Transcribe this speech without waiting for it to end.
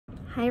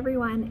Hi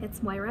everyone,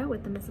 it's Moira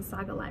with the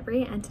Mississauga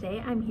Library, and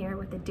today I'm here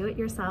with a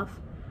do-it-yourself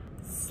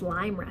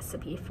slime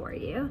recipe for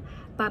you.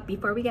 But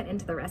before we get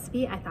into the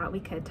recipe, I thought we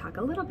could talk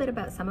a little bit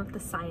about some of the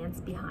science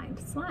behind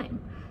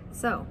slime.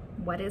 So,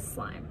 what is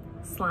slime?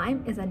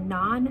 Slime is a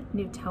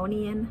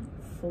non-Newtonian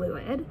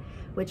fluid,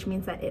 which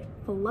means that it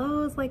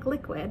flows like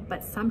liquid,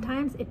 but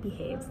sometimes it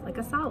behaves like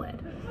a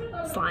solid.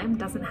 Slime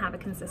doesn't have a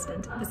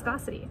consistent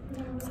viscosity.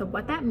 So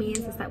what that means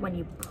is that when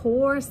you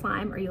pour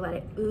slime or you let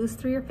it ooze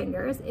through your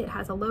fingers, it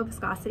has a low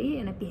viscosity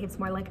and it behaves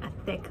more like a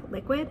thick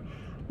liquid,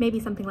 maybe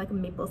something like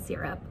maple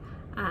syrup.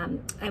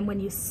 And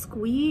when you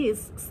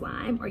squeeze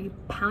slime or you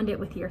pound it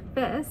with your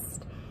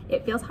fist,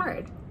 it feels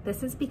hard.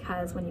 This is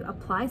because when you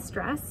apply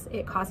stress,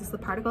 it causes the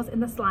particles in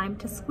the slime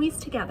to squeeze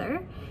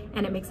together,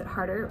 and it makes it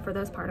harder for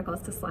those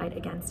particles to slide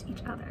against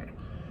each other.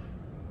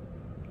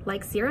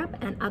 Like syrup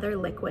and other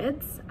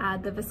liquids,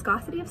 the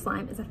viscosity of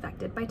slime is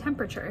affected by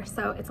temperature.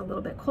 So it's a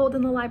little bit cold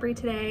in the library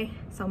today,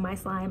 so my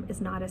slime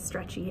is not as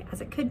stretchy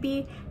as it could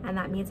be, and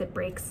that means it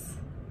breaks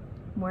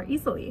more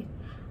easily.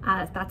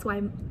 That's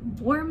why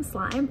warm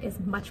slime is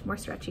much more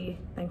stretchy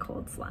than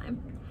cold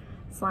slime.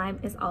 Slime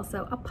is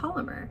also a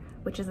polymer,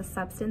 which is a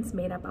substance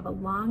made up of a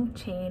long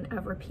chain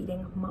of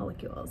repeating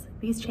molecules.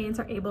 These chains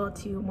are able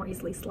to more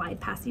easily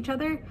slide past each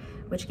other,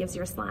 which gives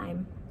your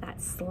slime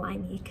that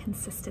slimy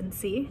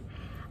consistency.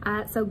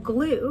 So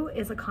glue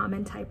is a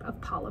common type of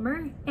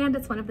polymer, and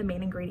it's one of the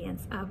main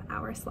ingredients of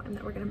our slime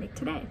that we're gonna make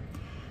today.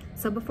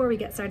 So before we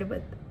get started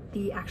with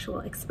the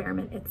actual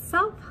experiment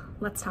itself,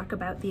 let's talk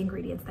about the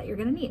ingredients that you're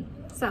gonna need.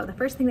 So the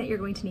first thing that you're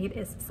going to need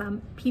is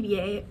some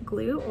PBA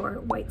glue or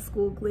white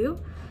school glue.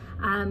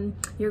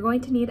 You're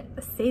going to need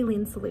a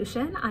saline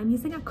solution. I'm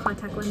using a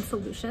contact lens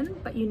solution,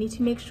 but you need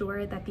to make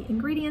sure that the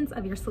ingredients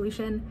of your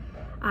solution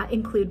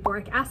include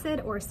boric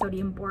acid or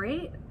sodium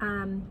borate.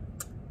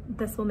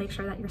 This will make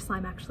sure that your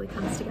slime actually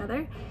comes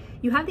together.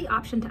 You have the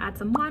option to add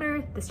some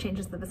water. This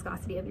changes the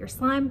viscosity of your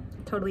slime.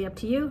 Totally up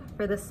to you.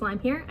 For this slime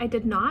here, I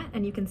did not,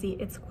 and you can see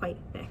it's quite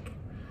thick.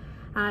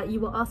 You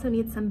will also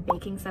need some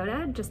baking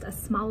soda, just a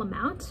small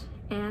amount,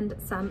 and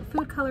some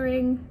food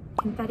coloring,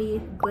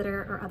 confetti,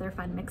 glitter, or other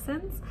fun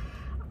mix-ins.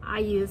 I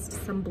used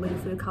some blue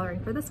food coloring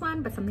for this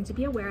one, but something to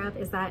be aware of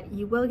is that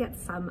you will get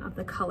some of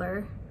the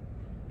color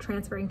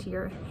transferring to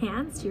your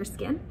hands, to your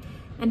skin.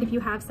 And if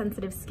you have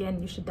sensitive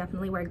skin, you should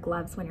definitely wear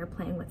gloves when you're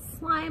playing with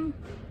slime,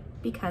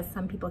 because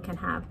some people can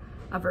have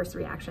adverse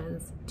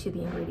reactions to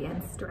the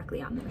ingredients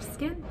directly on their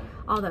skin,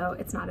 although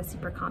it's not a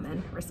super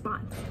common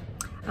response.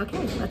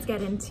 Okay, let's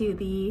get into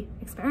the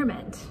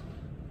experiment.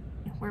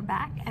 We're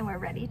back and we're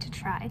ready to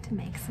try to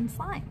make some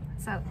slime.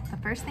 So the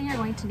first thing you're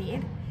going to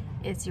need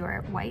is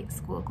your white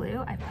school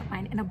glue. I put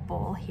mine in a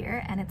bowl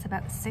here, and it's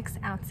about 6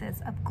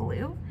 ounces of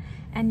glue.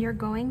 And you're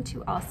going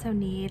to also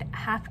need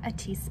half a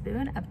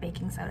teaspoon of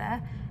baking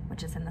soda,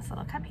 which is in this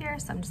little cup here.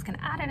 So I'm just gonna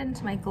add it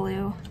into my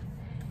glue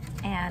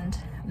and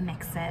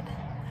mix it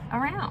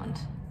around.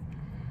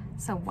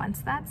 So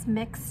once that's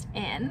mixed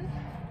in,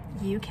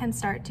 you can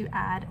start to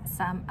add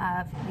some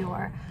of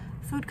your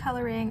food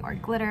coloring or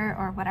glitter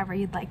or whatever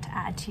you'd like to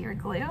add to your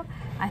glue.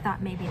 I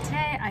thought maybe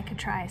today I could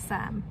try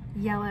some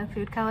yellow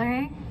food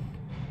coloring.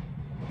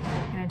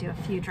 I'm gonna do a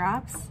few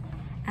drops,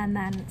 and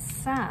then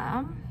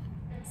some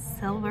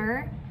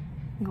silver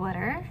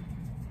glitter.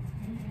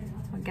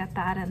 We'll get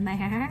that in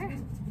there,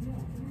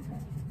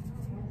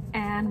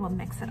 and we'll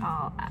mix it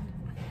all up.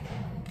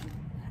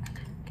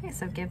 Okay,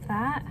 so give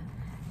that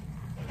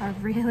a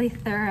really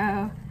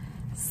thorough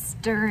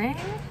stirring.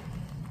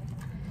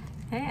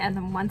 Okay, and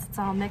then once it's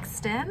all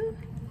mixed in,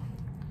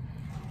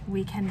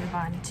 we can move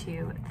on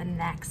to the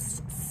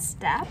next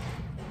step,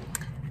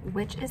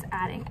 which is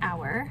adding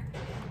our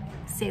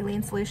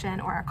saline solution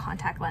or our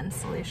contact lens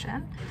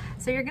solution.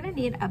 So you're gonna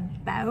need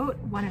about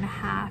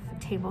 1.5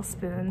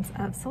 tablespoons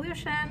of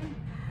solution,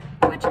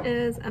 which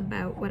is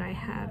about what I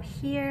have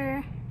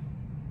here.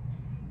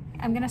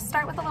 I'm gonna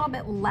start with a little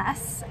bit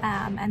less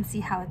and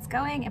see how it's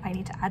going. If I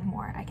need to add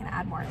more, I can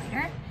add more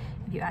later.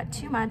 If you add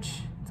too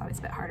much, it's always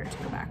a bit harder to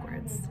go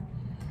backwards.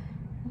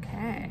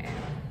 Okay,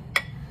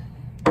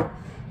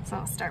 so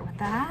I'll start with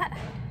that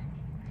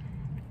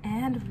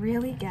and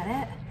really get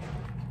it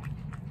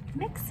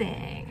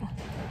mixing.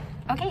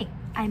 Okay,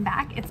 I'm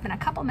back. It's been a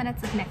couple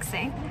minutes of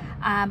mixing.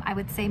 I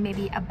would say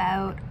maybe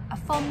about a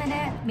full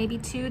minute, maybe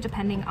 2,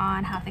 depending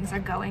on how things are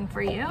going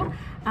for you.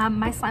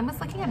 My slime was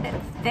looking a bit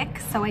thick,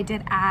 so I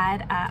did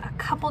add a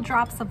couple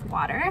drops of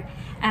water,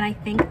 and I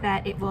think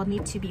that it will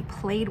need to be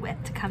played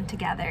with to come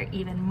together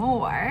even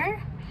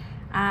more.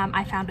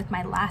 I found with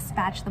my last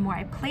batch, the more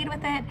I played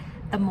with it,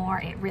 the more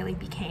it really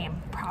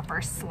became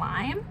proper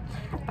slime.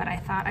 But I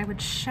thought I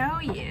would show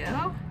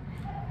you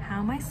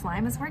how my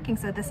slime is working.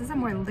 So this is a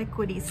more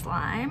liquidy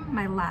slime.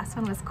 My last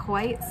one was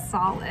quite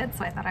solid,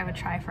 so I thought I would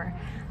try for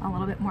a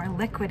little bit more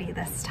liquidy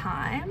this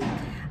time.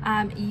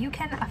 You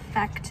can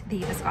affect the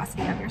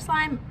viscosity of your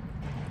slime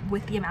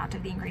with the amount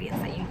of the ingredients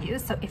that you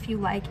use. So if you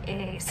like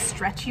a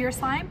stretchier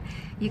slime,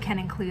 you can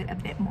include a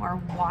bit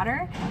more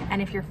water.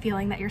 And if you're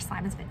feeling that your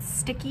slime is a bit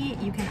sticky,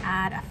 you can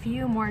add a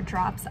few more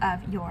drops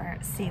of your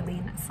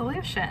saline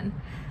solution.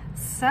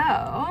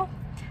 So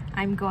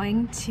I'm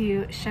going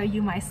to show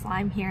you my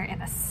slime here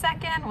in a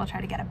second. We'll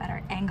try to get a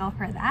better angle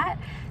for that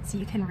so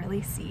you can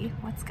really see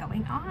what's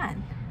going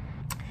on.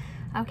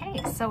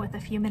 Okay, so with a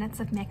few minutes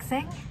of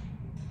mixing,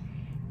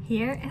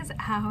 here is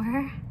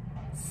our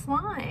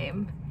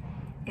slime.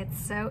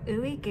 It's so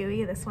ooey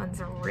gooey. This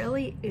one's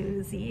really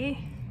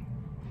oozy,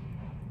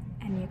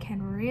 and you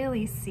can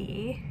really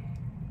see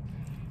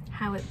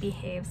how it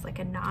behaves like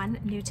a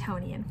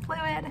non-Newtonian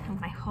fluid. And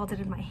when I hold it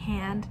in my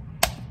hand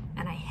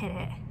and I hit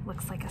it, it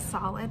looks like a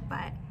solid,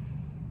 but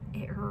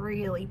it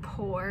really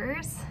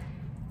pours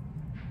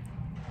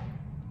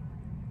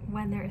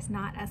when there is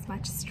not as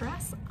much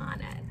stress on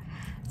it.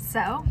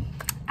 So,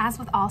 as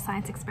with all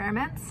science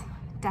experiments,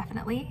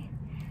 definitely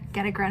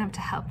get a grown-up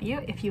to help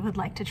you if you would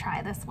like to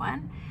try this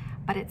one.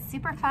 But it's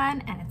super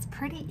fun and it's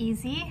pretty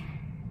easy,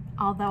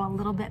 although a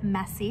little bit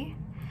messy.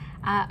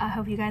 I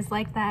hope you guys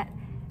like that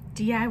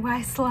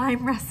DIY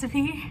slime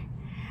recipe.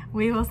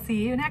 We will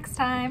see you next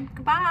time.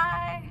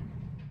 Goodbye.